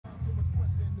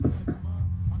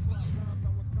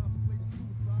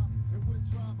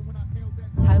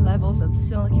levels of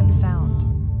silicon found.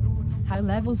 High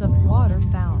levels of water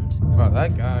found. Wow,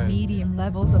 that guy. Medium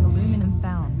levels of aluminum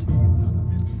found.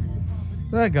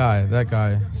 That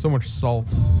guy. So much salt.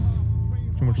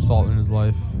 Too much salt in his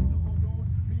life.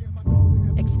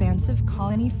 Expansive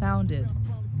colony founded.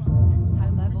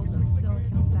 High levels of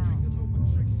silicon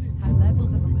found. High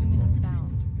levels of aluminum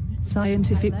found.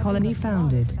 Scientific colony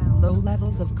founded. Low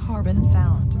levels of carbon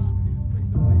found.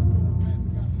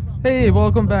 Hey,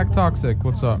 welcome back, Toxic.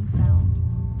 What's up?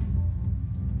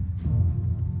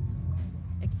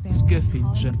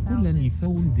 Scavenger colony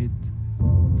founded.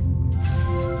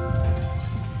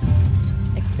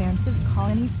 Expansive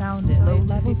colony founded. Low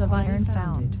levels of iron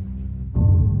found.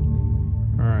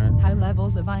 Alright. High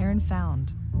levels of iron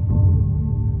found.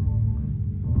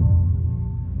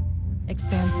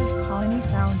 Expansive colony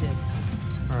founded.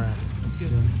 Alright.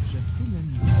 Scavenger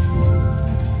colony.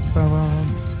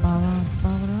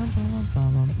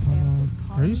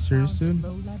 Are you serious, dude?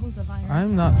 Low levels of iron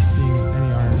I'm not seeing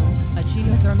any iron. A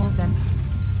geothermal vent.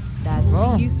 That would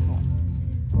Oh. be useful.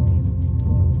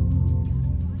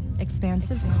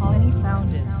 Expansive colony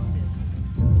founded.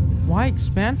 Why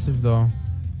expansive, though?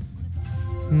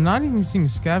 I'm not even seeing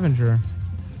scavenger.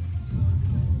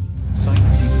 Site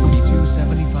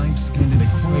P4275 scanned and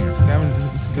Like, acquired. scavenger.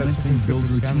 Commencing build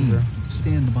routine. Scavenger.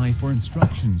 Stand by for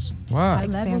instructions. What? High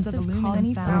levels of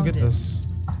colony I don't get founded. this.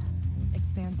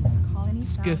 Expansive colony founded.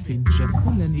 Scavenger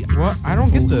colony. What? I don't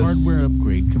get Full this. hardware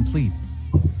upgrade complete.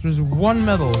 There's one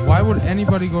metal. Why would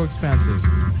anybody go expansive?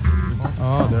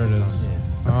 Oh, there it is.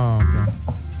 Oh, okay.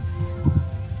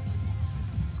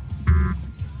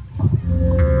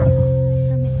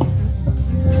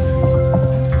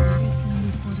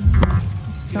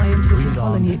 Scientific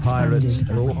colony Pirates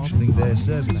expanded. are auctioning their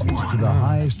services to the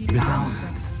highest bidder.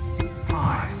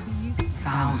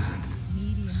 5,000,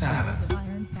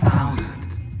 7,000,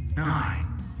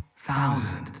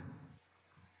 9,000.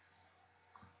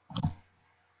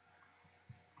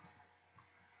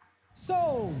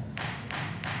 So.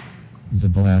 The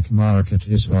black market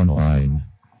is online.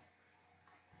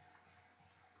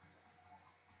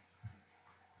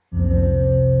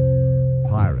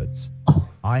 Pirates.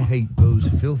 I hate those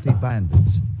filthy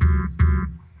bandits.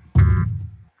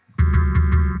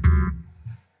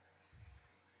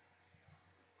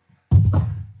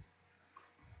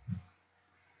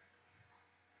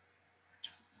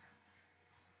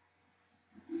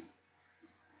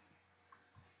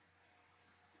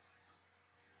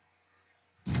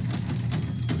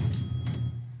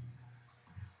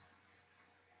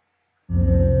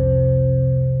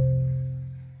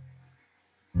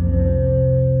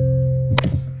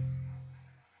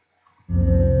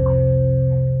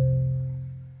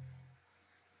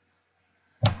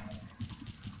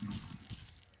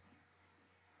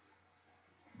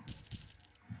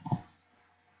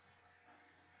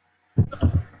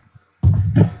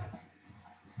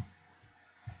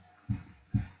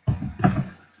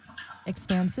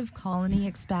 Expansive colony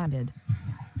expanded.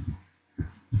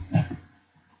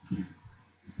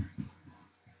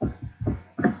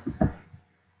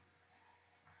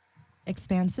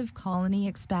 Expansive colony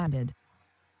expanded.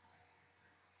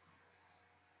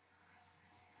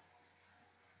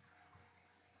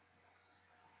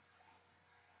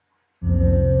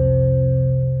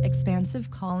 Expansive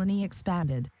colony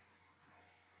expanded.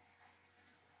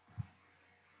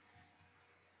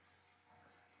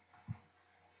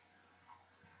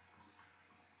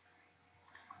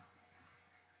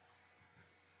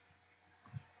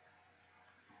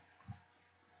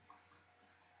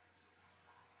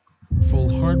 Full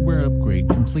hardware upgrade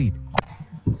complete.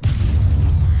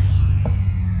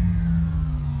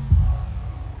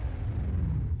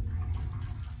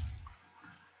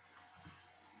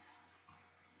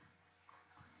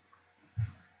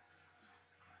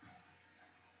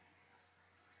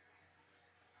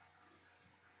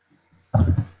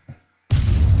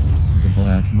 The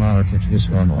black market is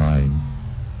online.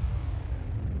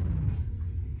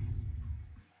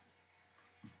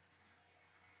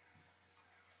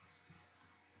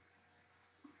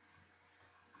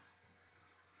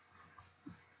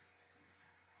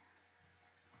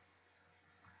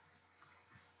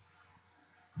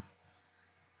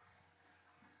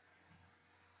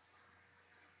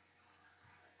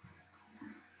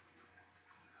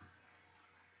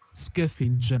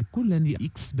 Scavenger colony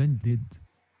expanded.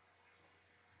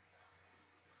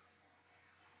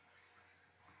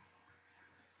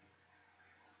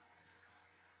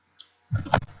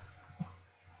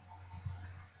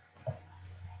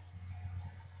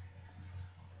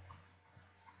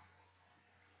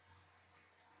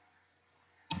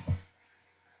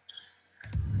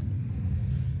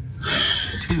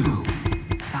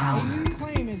 thousand.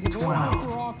 Claim is available 12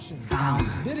 for auction.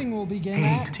 thousand. Bidding will begin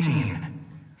at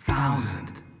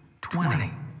 18,000.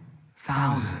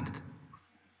 20,000.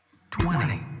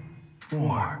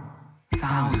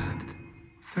 24,000.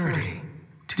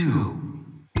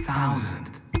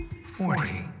 32,000.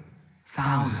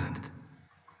 40,000.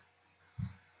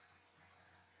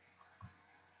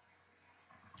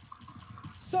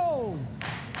 sold.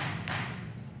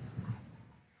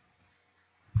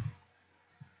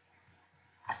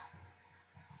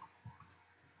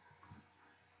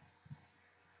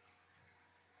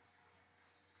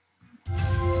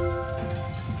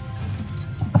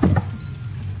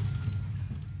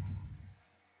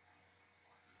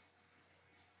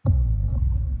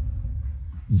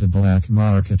 The black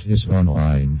market is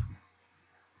online.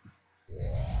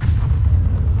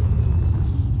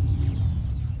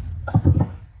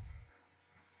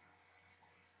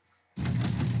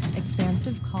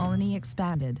 Expansive colony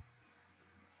expanded.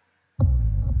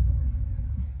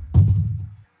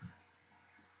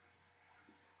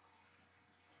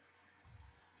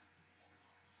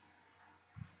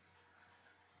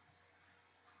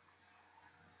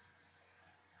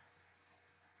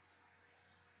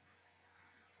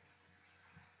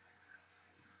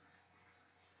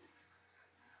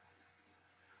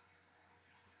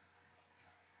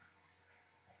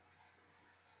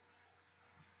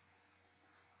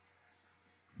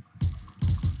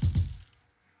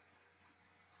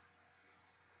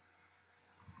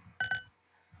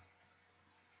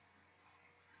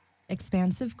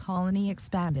 Expansive colony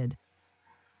expanded.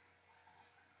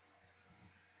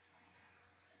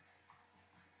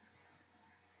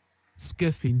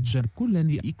 Scavenger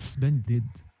colony expanded.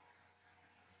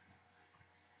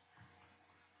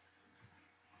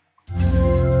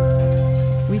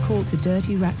 We caught a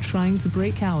dirty rat trying to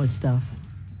break our stuff.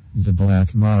 The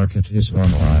black market is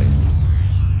online.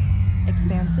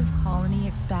 Expansive colony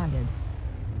expanded.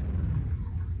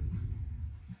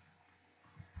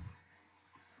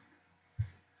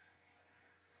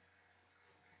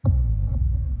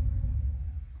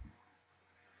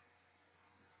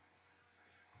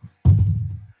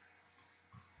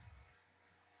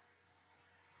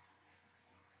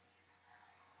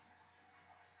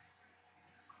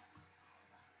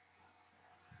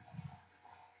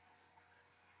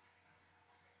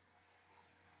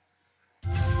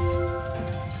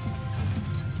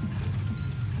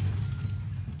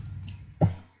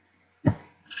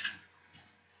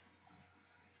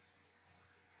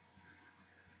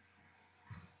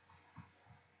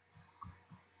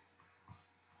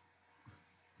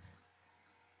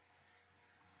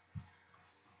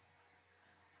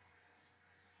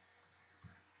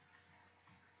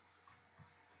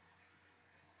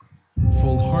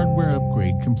 Full hardware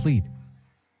upgrade complete.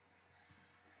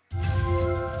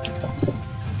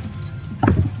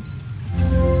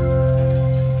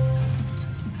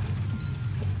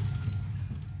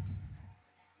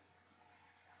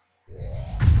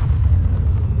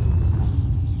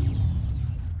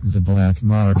 The black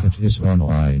market is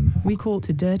online. We caught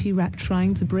a dirty rat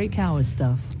trying to break our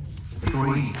stuff.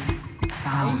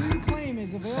 3,000. Claim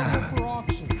is available for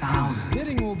auction. 1,000.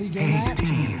 Bidding will begin at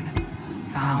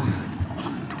 18,000.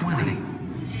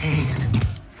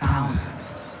 28,000.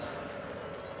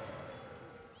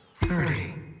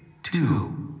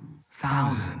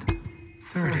 32,000.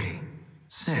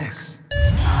 36,000.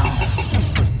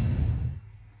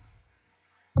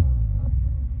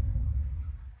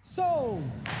 sold.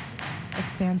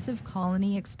 Expansive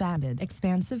colony expanded.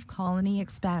 Expansive colony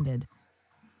expanded.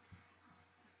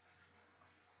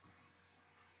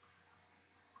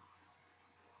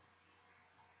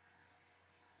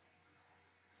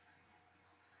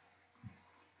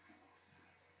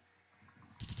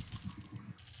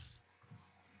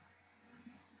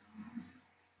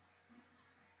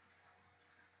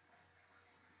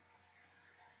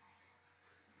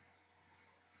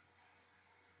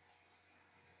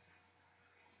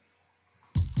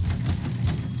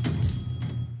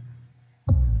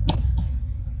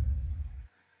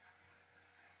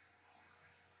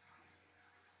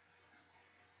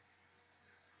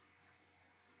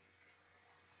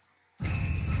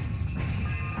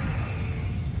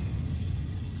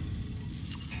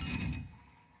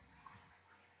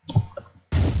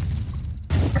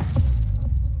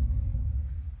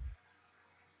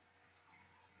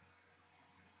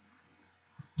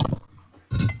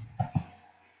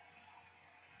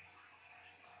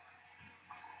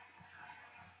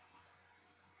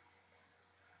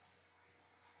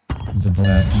 The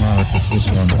black market is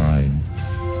online.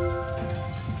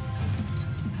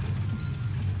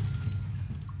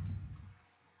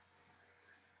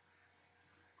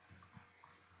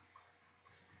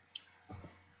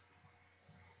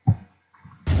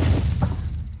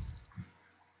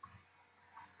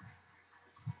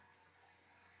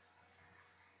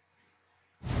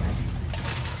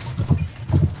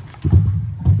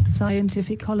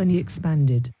 Scientific colony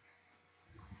expanded.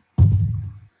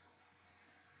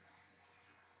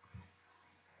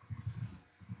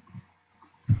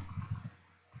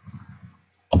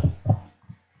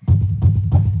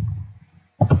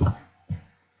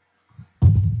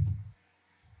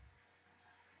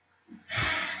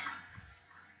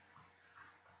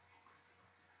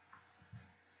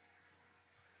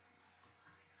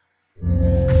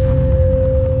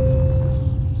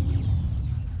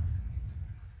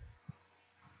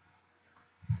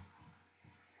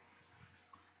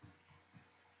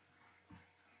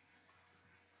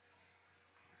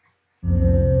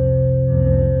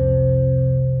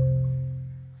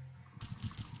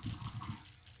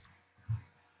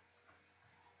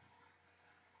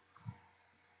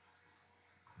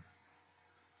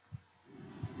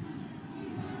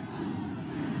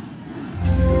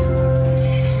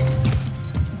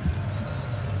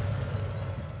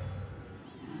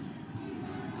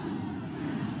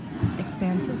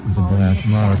 Expansive The colony black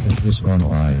expanded. market is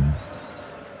online.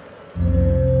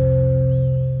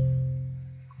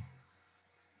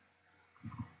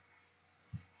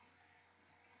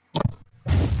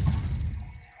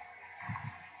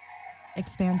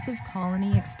 Expansive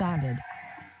colony expanded.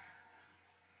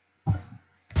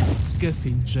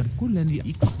 Scavenger colony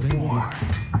expanded.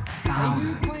 A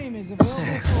new claim is available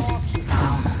for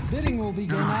auction. Bidding will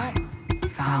begin at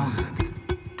 1,000,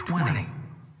 20,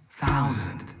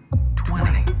 1,000,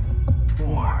 20,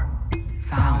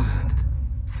 4,000,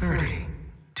 30,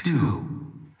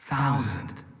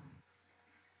 2,000.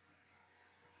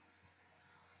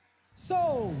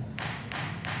 sold.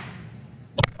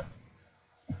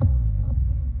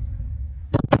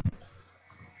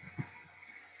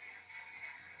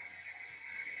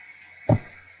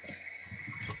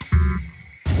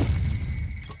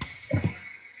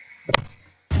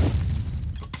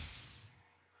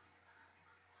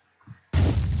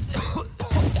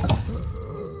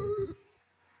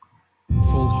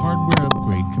 Full hardware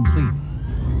upgrade complete.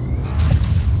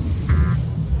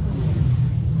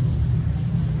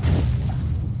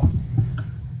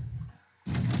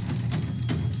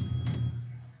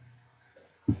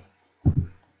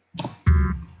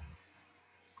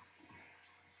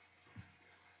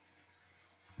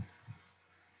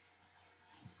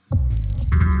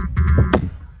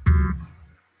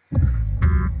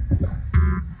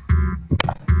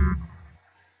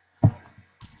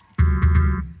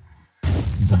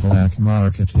 The black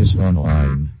market is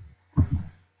online.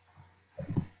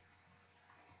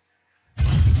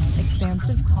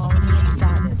 Expansive colony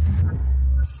expanded.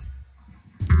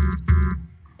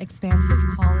 Expansive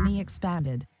colony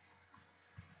expanded.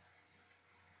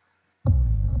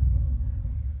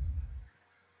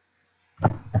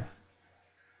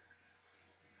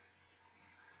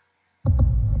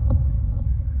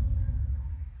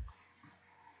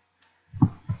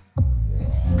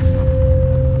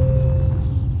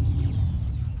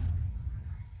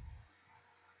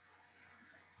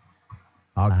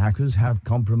 Our hackers have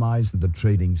compromised the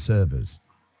trading servers.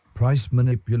 Price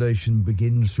manipulation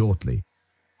begins shortly.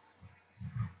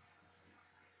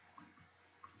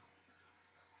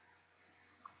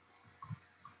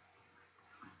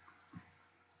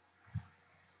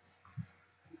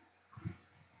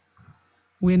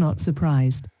 We're not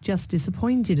surprised, just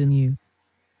disappointed in you.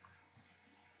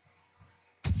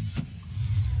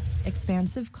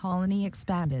 Expansive colony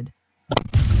expanded.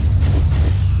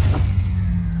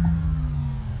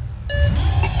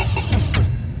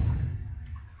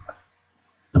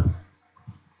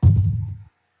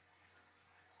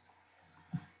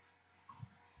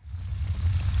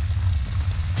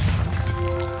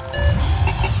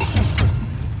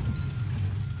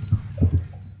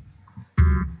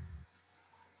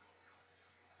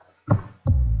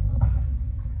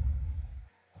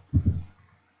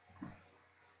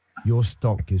 Your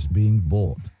stock is being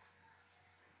bought.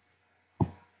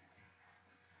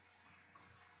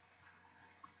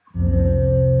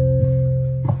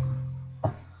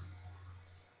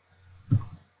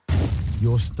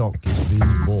 Your stock is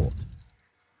being bought.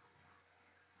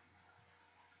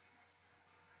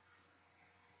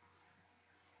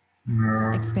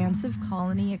 Expansive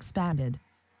colony expanded.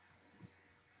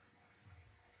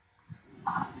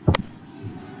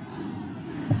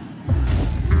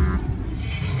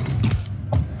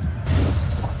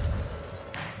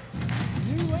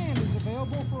 New land is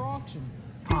available for auction.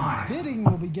 5, Bidding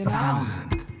will begin at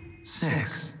 1,000,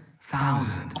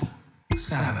 6,000,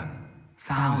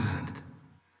 7,000,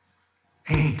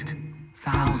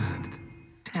 8,000,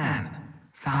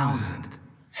 10,000.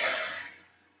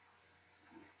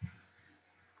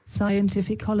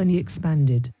 Scientific colony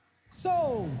expanded.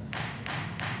 sold.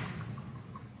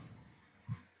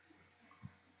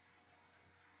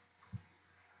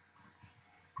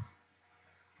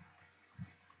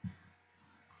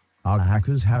 Our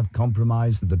hackers have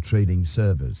compromised the trading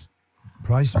servers.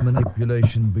 Price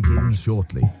manipulation begins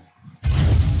shortly.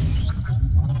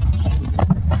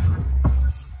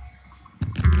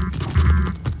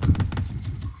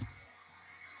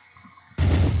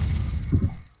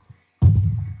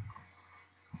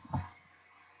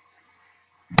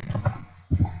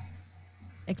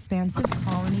 Expansive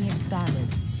colony expanded.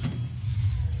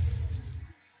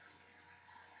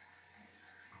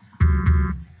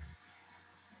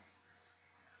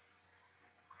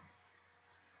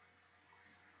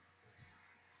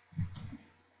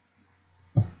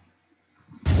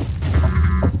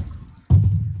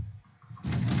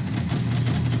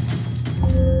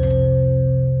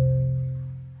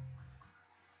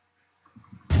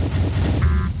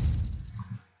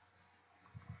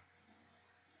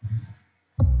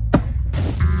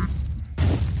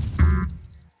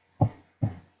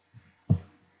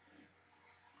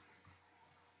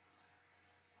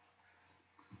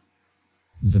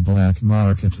 The black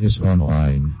market is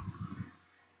online.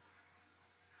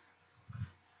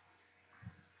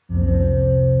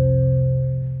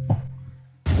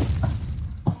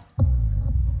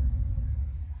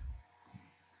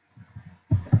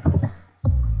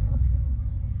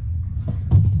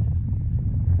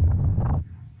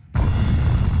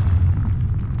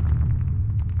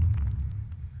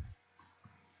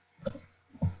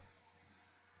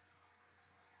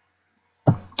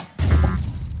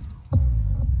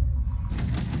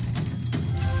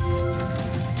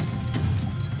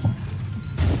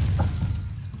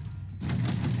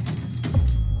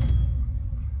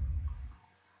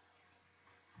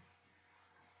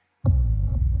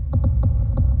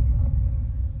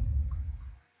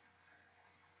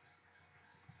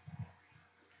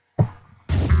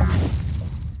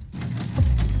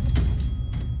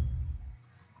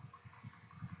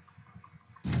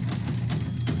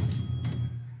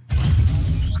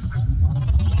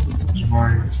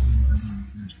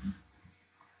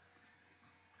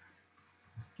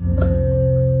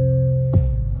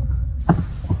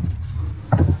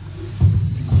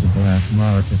 The black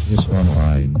market is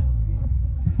online.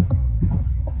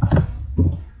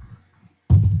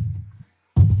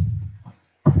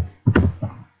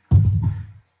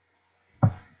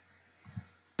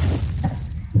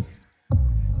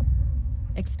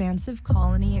 Expansive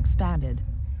colony expanded.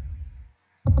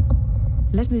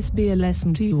 Let this be a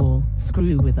lesson to you all.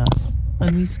 Screw with us,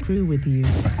 and we screw with you.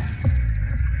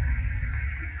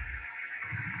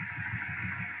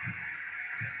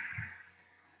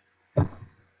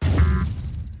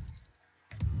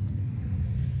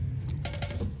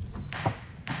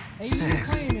 A new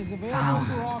claim is available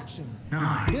for auction.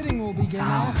 Bidding will begin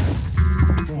now.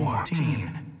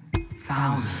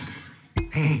 14,000,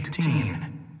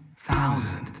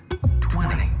 18,000,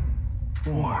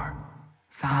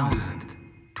 24,000,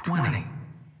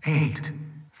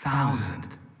 28,000.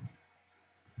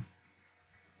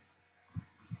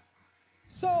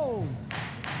 Sold.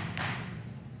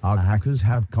 Our hackers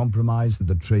have compromised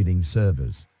the trading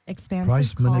servers. Expansive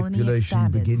Price colony manipulation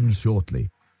expanded. begins shortly.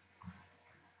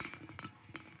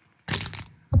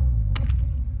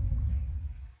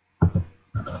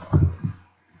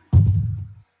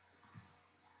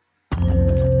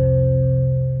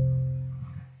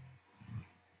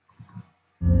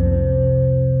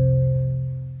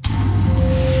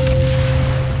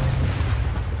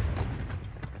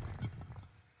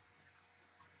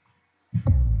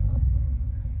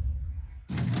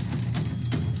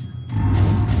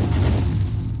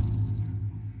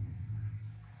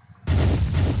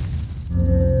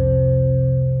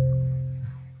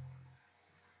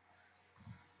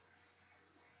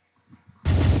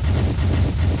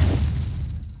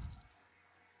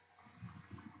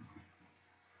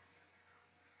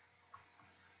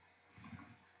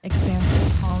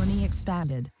 Expansive colony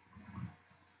expanded.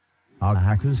 Our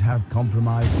hackers have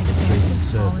compromised the trading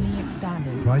Expansive colony servers.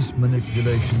 expanded. Price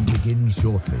manipulation begins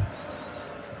shortly.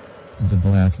 The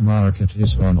black market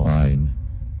is online.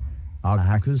 Our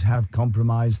hackers have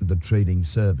compromised the trading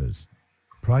servers.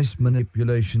 Price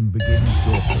manipulation begins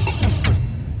shortly.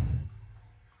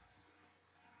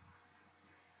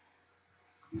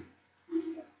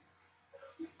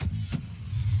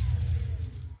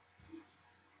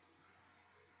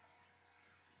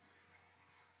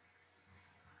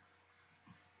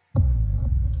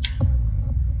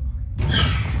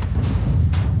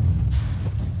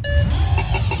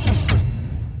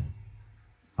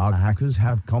 Our hackers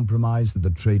have compromised the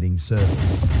trading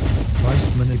servers.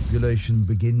 Price manipulation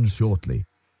begins shortly.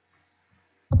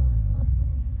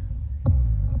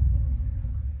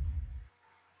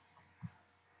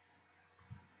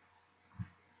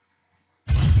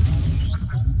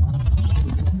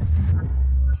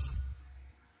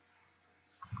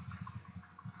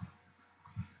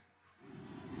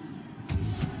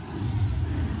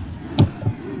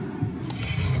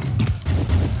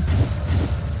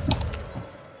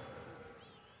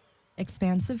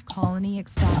 Defensive colony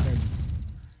expanded.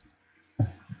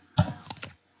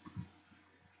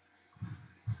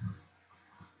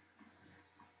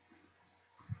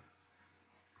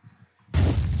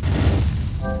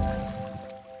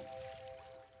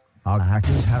 Our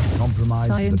hackers have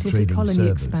compromised the Scientific trading colony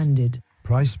servers. expanded.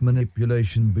 Price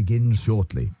manipulation begins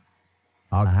shortly.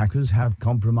 Our hackers have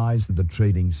compromised the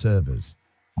trading servers.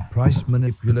 Price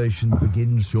manipulation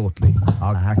begins shortly.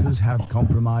 Our hackers have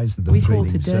compromised the We trading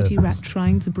caught a servers. dirty rat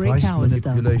trying to break Price our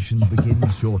stuff. manipulation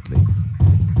begins shortly.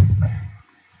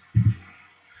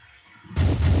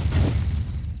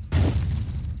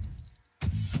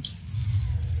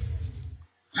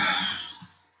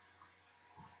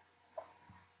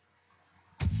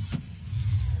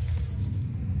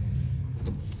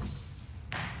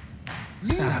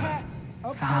 New 7,000. pack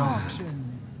up for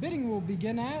auction. Bidding will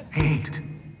begin at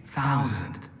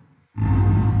 8,000.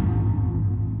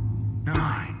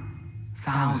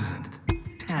 9,000.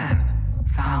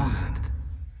 10,000.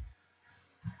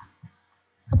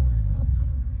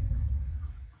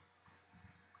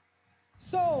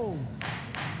 sold.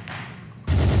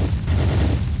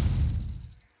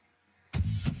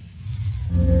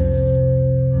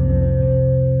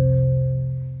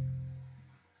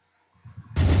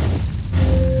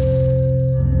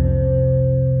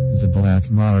 The black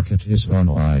market is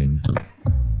online.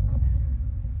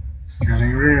 It's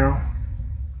getting real.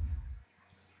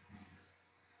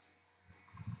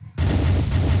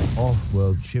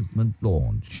 Offworld shipment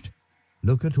launched.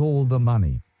 Look at all the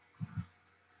money.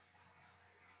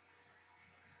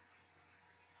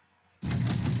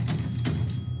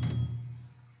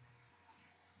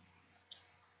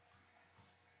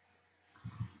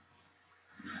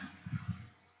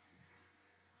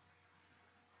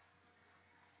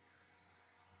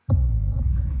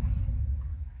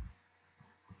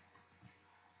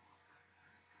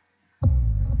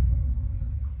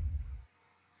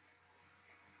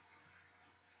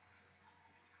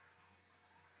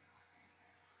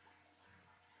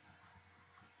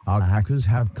 Our hackers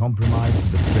have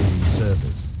compromised the trading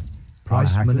servers.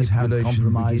 Price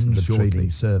manipulation begins the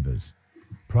trading servers.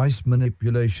 Price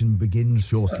manipulation begins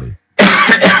shortly.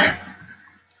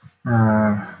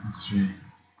 Let's see.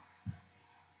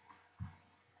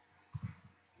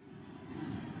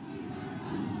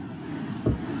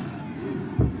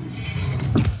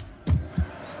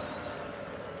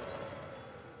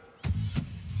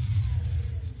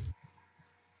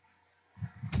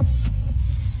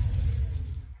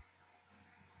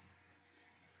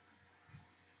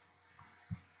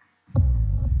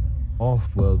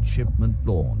 Offworld shipment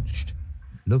launched.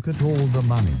 Look at all the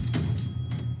money.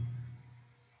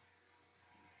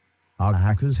 Our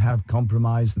hackers have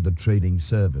compromised the trading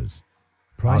servers.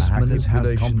 Price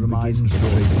manipulation begins the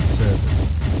trading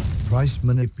servers. Price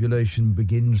manipulation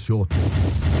begins shortly.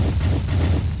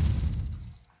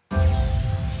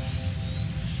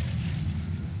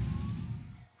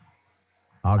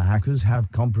 Our hackers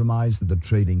have compromised the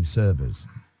trading servers.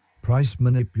 Price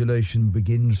manipulation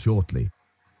begins shortly.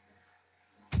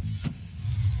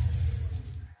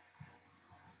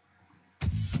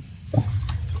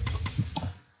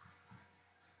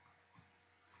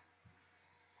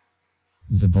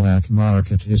 The black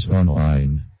market is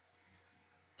online.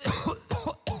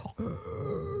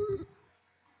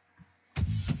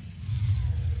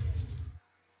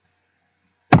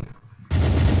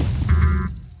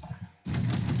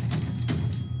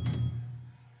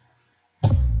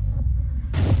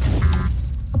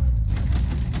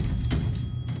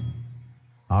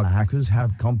 Our hackers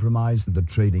have compromised the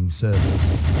trading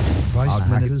servers. Price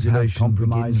manipulation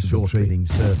begins the trading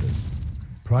servers.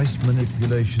 Price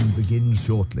manipulation begins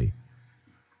shortly.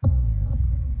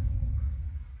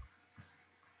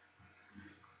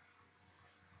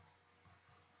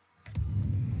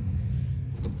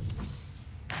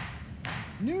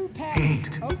 New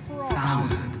pack up for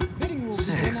auction. 8,000. Bidding will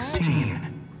begin at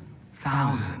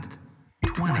 16,000.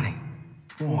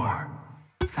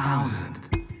 24,000.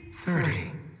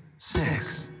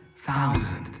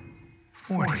 36,000.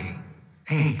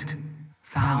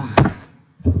 48,000.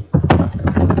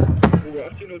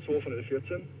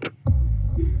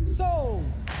 sold.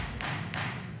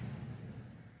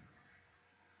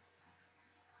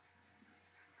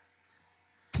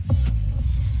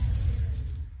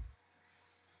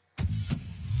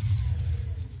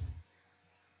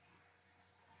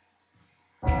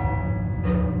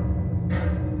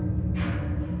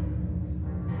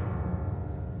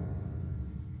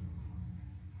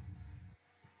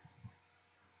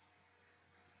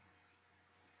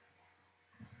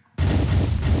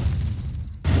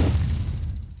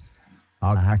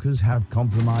 Our hackers have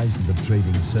compromised the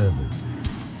trading servers.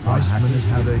 Price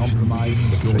manipulation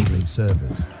begins shortly.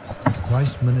 Servers.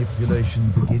 Price manipulation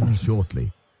begins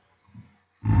shortly.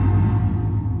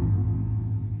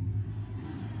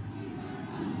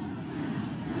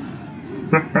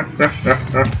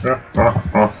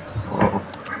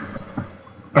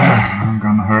 I'm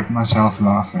gonna hurt myself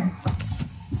laughing.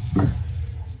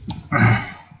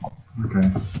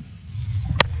 Okay.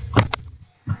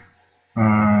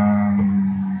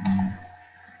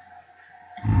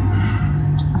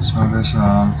 Zo deze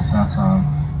hand, dat hand.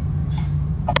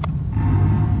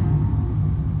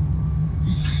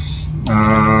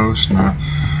 Oh snap.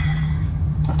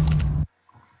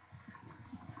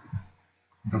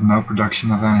 I have no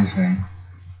production of anything.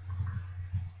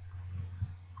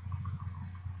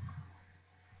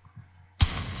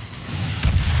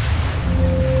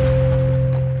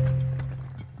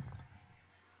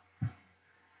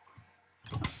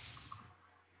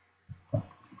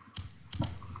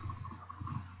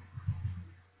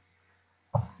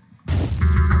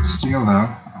 Steel though.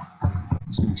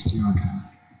 Let's make steel again.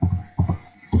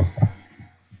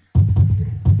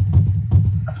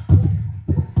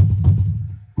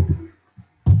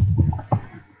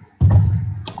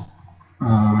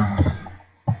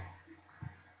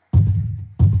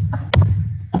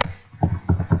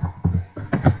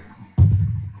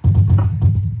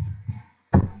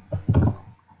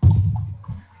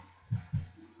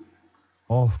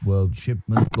 Offworld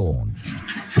shipment launched.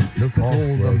 Look at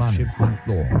all the money. Shipment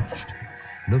launched.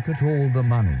 Look at all the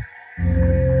money.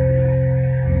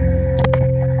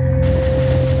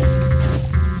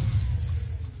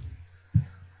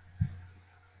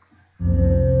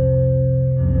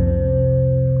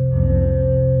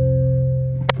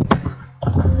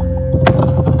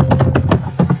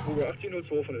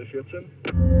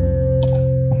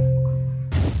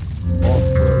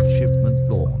 Offworld shipment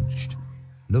launched.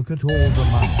 Look at all the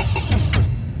money.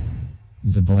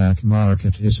 The black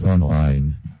market is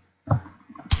online.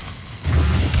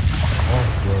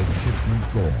 Offworld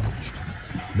shipment launched.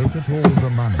 Look at all the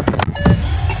money.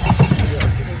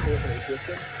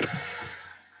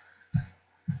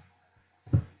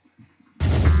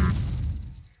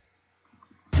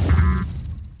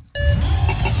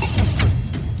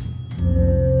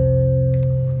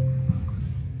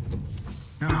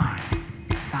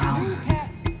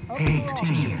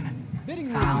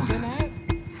 Bidding war begin at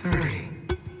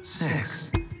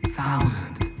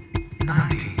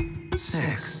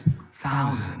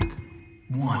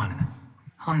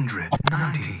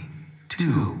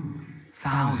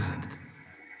 192,000.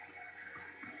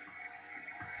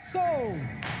 so.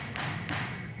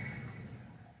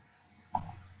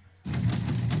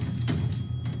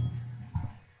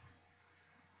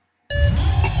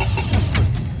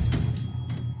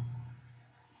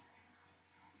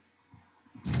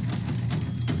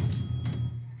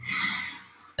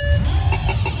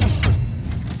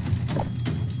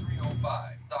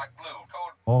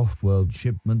 Offworld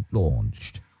shipment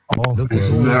launched. Look at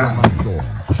all the money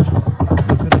launched.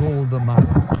 Look at all the money.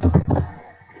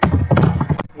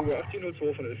 Boeing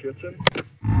 1802 van de 14.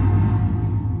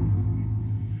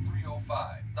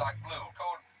 305, dark blue,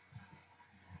 code.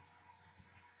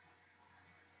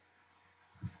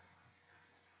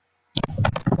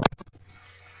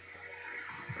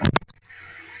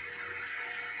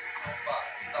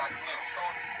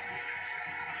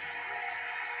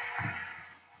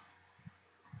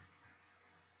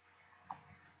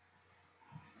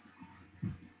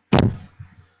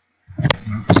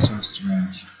 That was so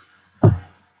strange.